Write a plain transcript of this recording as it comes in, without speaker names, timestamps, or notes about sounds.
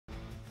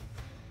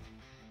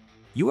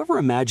You ever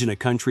imagine a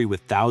country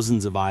with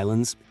thousands of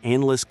islands,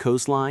 endless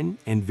coastline,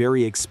 and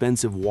very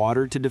expensive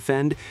water to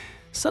defend,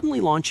 suddenly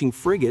launching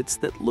frigates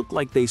that look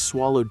like they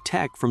swallowed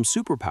tech from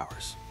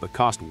superpowers, but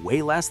cost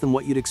way less than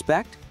what you'd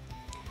expect?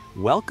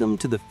 Welcome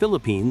to the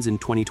Philippines in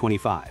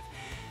 2025.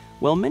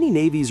 While many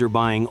navies are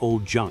buying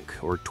old junk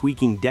or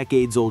tweaking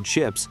decades-old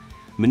ships,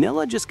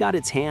 Manila just got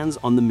its hands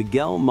on the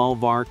Miguel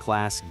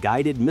Malvar-class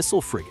guided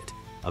missile frigate,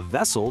 a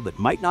vessel that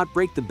might not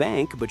break the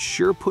bank but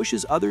sure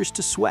pushes others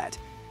to sweat.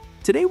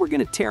 Today we're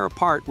going to tear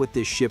apart what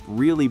this ship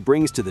really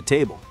brings to the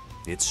table,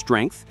 its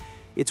strength,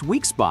 its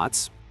weak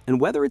spots,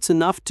 and whether it's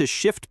enough to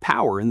shift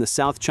power in the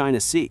South China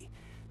Sea.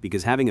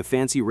 Because having a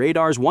fancy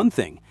radar is one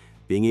thing,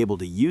 being able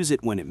to use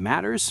it when it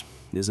matters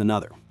is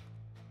another.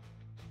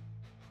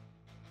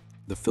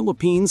 The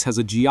Philippines has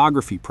a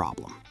geography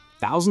problem.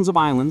 Thousands of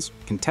islands,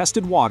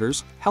 contested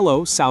waters,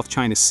 hello South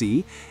China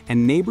Sea,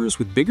 and neighbors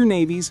with bigger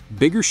navies,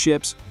 bigger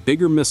ships,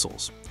 bigger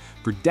missiles.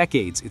 For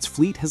decades, its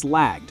fleet has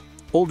lagged.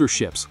 Older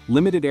ships,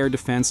 limited air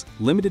defense,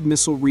 limited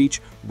missile reach,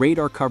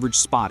 radar coverage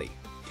spotty.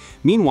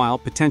 Meanwhile,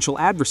 potential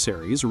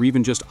adversaries, or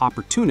even just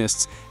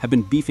opportunists, have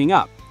been beefing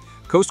up.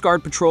 Coast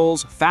Guard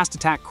patrols, fast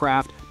attack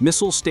craft,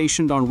 missiles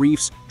stationed on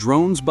reefs,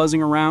 drones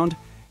buzzing around.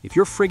 If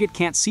your frigate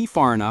can't see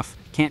far enough,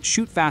 can't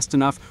shoot fast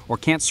enough, or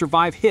can't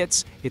survive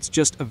hits, it's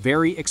just a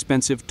very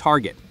expensive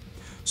target.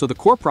 So the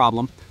core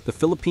problem, the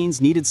Philippines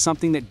needed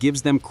something that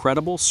gives them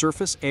credible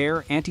surface,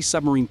 air,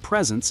 anti-submarine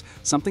presence,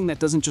 something that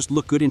doesn't just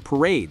look good in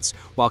parades,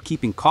 while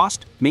keeping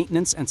cost,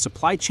 maintenance, and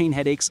supply chain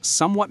headaches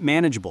somewhat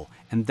manageable,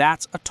 and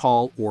that's a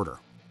tall order.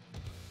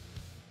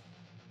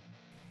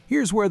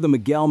 Here's where the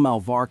Miguel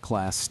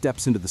Malvar-class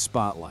steps into the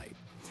spotlight.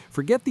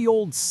 Forget the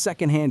old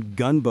second-hand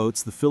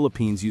gunboats the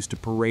Philippines used to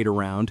parade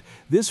around.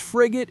 This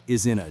frigate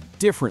is in a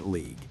different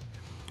league.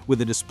 With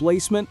a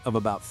displacement of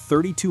about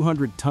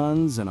 3,200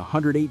 tons and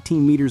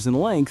 118 meters in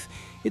length,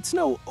 it's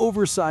no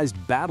oversized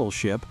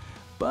battleship,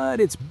 but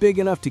it's big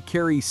enough to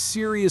carry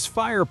serious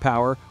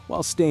firepower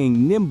while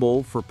staying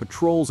nimble for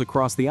patrols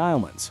across the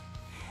islands.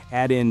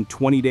 Add in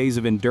 20 days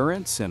of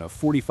endurance and a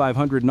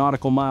 4,500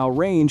 nautical mile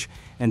range,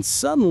 and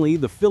suddenly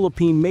the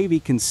Philippine Navy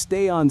can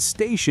stay on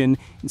station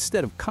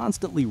instead of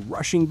constantly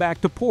rushing back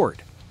to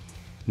port.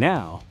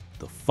 Now,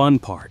 the fun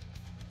part: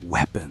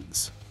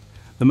 weapons.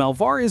 The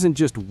Malvar isn't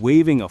just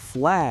waving a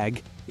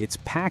flag, it's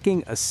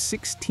packing a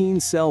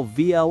 16-cell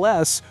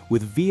VLS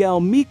with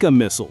VL Mica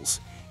missiles,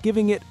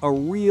 giving it a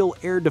real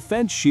air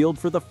defense shield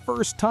for the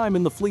first time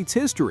in the fleet's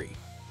history.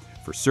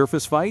 For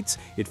surface fights,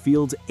 it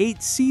fields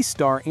 8 Sea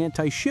Star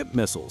anti-ship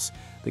missiles,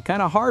 the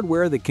kind of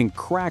hardware that can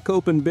crack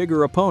open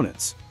bigger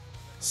opponents.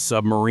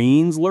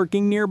 Submarines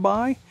lurking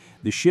nearby?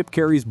 The ship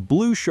carries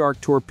Blue Shark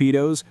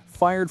torpedoes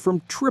fired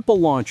from triple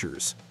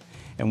launchers.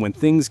 And when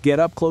things get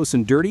up close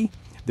and dirty,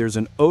 there's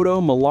an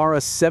Odo Malara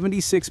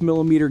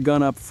 76mm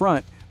gun up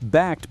front,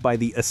 backed by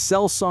the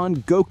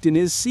Aselsan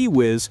Gokten Sea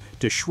Whiz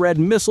to shred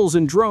missiles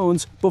and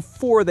drones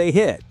before they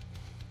hit.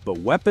 But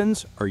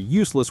weapons are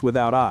useless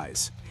without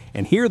eyes.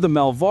 And here the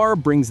Malvar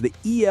brings the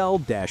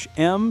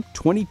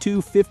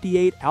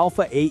EL-M2258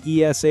 Alpha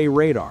AESA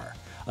radar,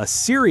 a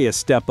serious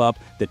step up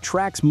that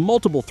tracks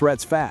multiple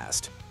threats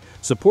fast.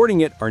 Supporting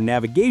it are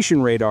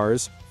navigation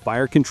radars,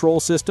 fire control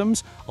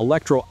systems,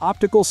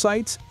 electro-optical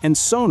sights, and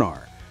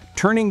sonar,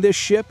 turning this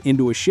ship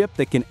into a ship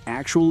that can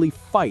actually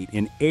fight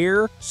in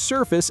air,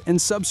 surface, and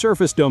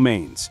subsurface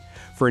domains.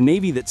 For a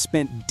Navy that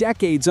spent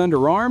decades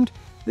underarmed,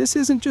 this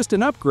isn't just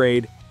an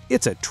upgrade,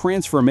 it's a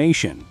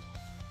transformation.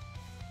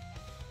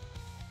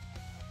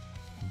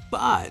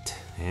 But,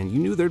 and you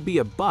knew there'd be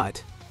a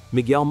but,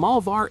 Miguel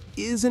Malvar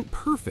isn't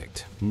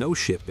perfect. No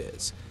ship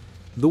is.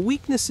 The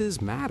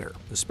weaknesses matter,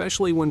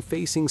 especially when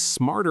facing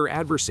smarter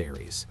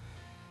adversaries.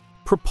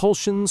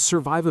 Propulsion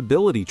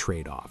survivability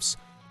trade-offs.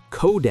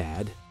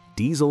 CODAD,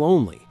 diesel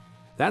only.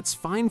 That's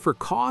fine for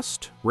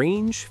cost,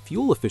 range,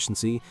 fuel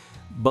efficiency,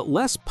 but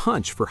less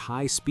punch for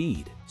high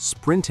speed,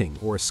 sprinting,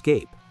 or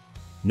escape.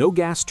 No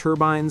gas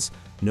turbines,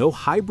 no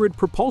hybrid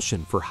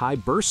propulsion for high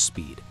burst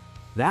speed.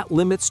 That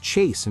limits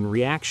chase and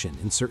reaction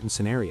in certain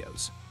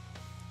scenarios.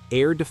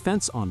 Air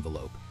defense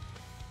envelope.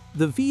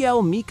 The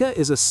VL Mica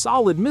is a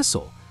solid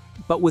missile,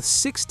 but with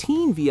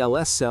 16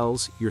 VLS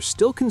cells, you're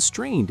still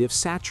constrained if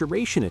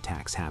saturation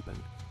attacks happen.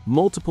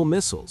 Multiple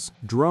missiles,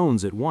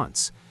 drones at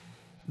once.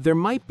 There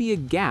might be a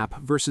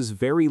gap versus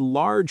very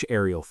large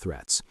aerial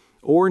threats,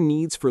 or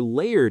needs for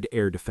layered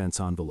air defense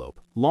envelope,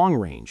 long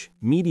range,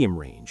 medium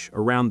range,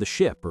 around the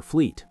ship or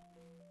fleet.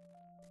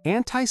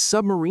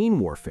 Anti-submarine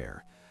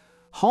warfare.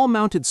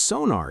 Hull-mounted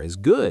sonar is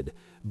good,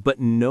 but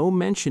no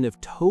mention of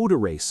towed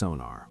array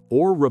sonar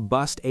or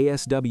robust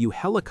ASW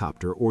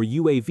helicopter or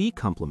UAV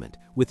complement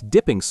with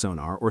dipping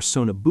sonar or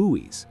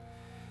sonobuoys.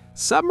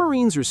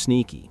 Submarines are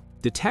sneaky.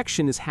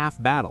 Detection is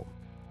half battle.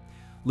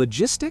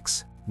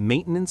 Logistics,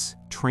 maintenance,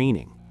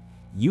 training.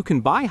 You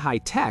can buy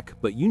high-tech,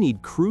 but you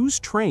need crews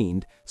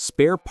trained,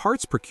 spare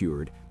parts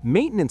procured,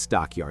 maintenance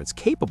dockyards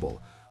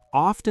capable,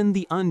 often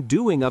the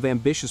undoing of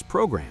ambitious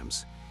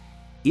programs.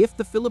 If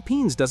the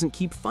Philippines doesn't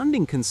keep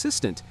funding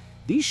consistent,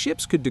 these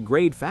ships could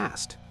degrade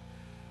fast.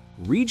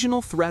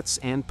 Regional threats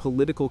and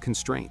political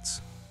constraints.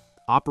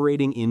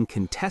 Operating in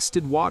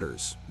contested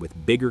waters,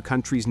 with bigger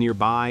countries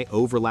nearby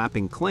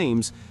overlapping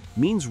claims,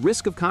 means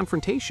risk of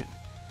confrontation.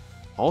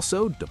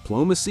 Also,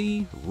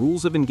 diplomacy,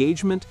 rules of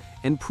engagement,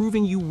 and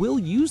proving you will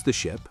use the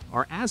ship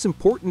are as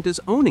important as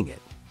owning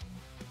it.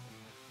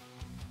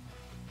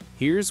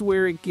 Here's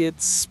where it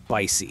gets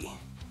spicy.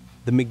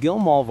 The Miguel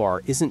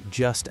Malvar isn't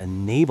just a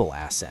naval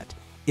asset,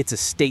 it's a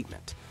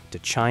statement to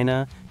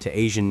China, to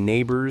Asian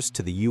neighbors,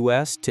 to the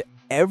US, to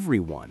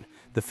everyone.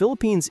 The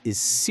Philippines is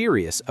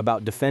serious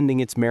about defending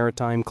its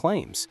maritime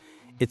claims.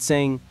 It's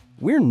saying,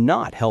 we're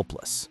not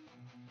helpless.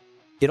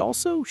 It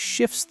also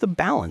shifts the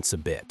balance a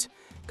bit.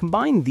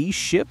 Combine these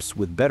ships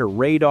with better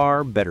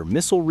radar, better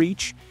missile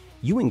reach,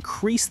 you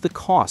increase the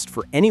cost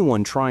for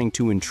anyone trying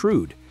to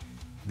intrude.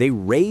 They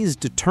raise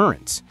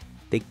deterrence.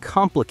 They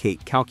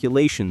complicate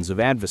calculations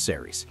of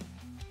adversaries.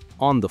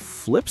 On the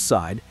flip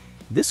side,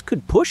 this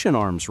could push an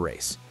arms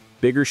race.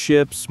 Bigger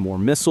ships, more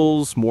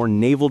missiles, more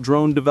naval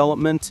drone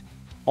development.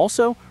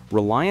 Also,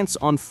 reliance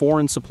on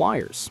foreign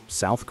suppliers,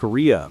 South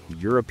Korea,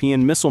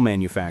 European missile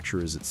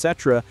manufacturers,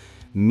 etc.,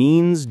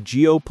 means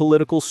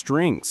geopolitical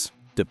strings,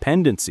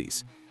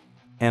 dependencies.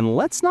 And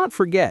let's not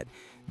forget,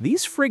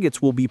 these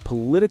frigates will be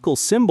political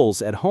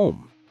symbols at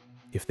home.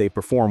 If they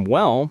perform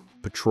well,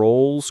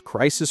 patrols,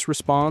 crisis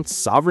response,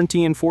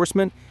 sovereignty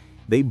enforcement,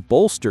 they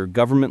bolster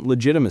government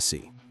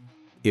legitimacy.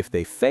 If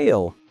they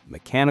fail,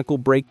 mechanical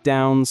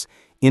breakdowns,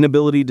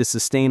 inability to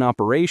sustain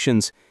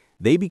operations,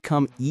 they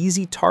become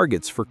easy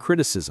targets for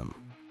criticism.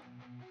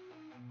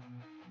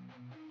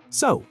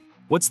 So,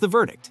 what's the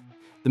verdict?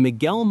 The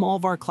Miguel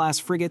Malvar-class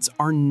frigates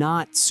are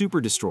not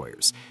super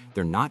destroyers.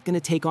 They're not going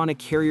to take on a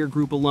carrier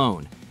group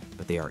alone,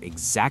 but they are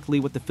exactly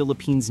what the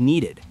Philippines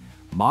needed.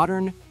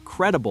 Modern,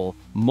 credible,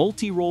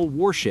 multi-role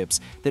warships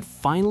that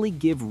finally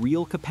give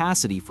real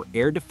capacity for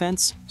air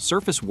defense,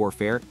 surface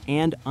warfare,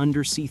 and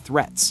undersea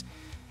threats.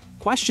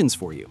 Questions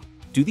for you.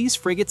 Do these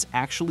frigates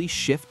actually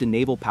shift a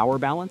naval power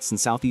balance in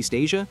Southeast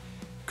Asia?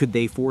 Could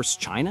they force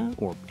China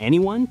or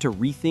anyone to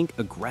rethink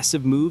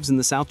aggressive moves in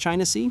the South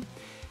China Sea?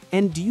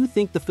 And do you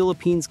think the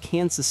Philippines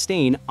can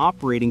sustain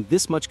operating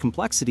this much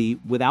complexity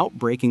without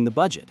breaking the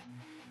budget?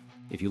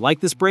 If you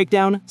like this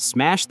breakdown,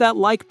 smash that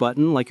like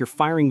button like you're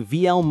firing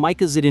VL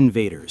Micas at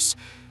invaders.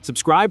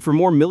 Subscribe for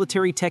more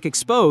military tech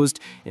exposed,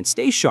 and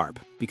stay sharp,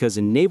 because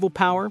in naval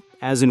power,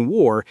 as in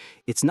war,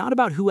 it's not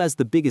about who has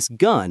the biggest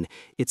gun,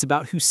 it's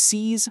about who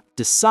sees,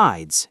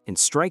 decides, and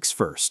strikes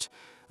first.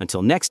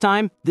 Until next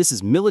time, this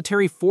is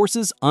Military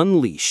Forces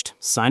Unleashed,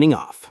 signing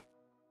off.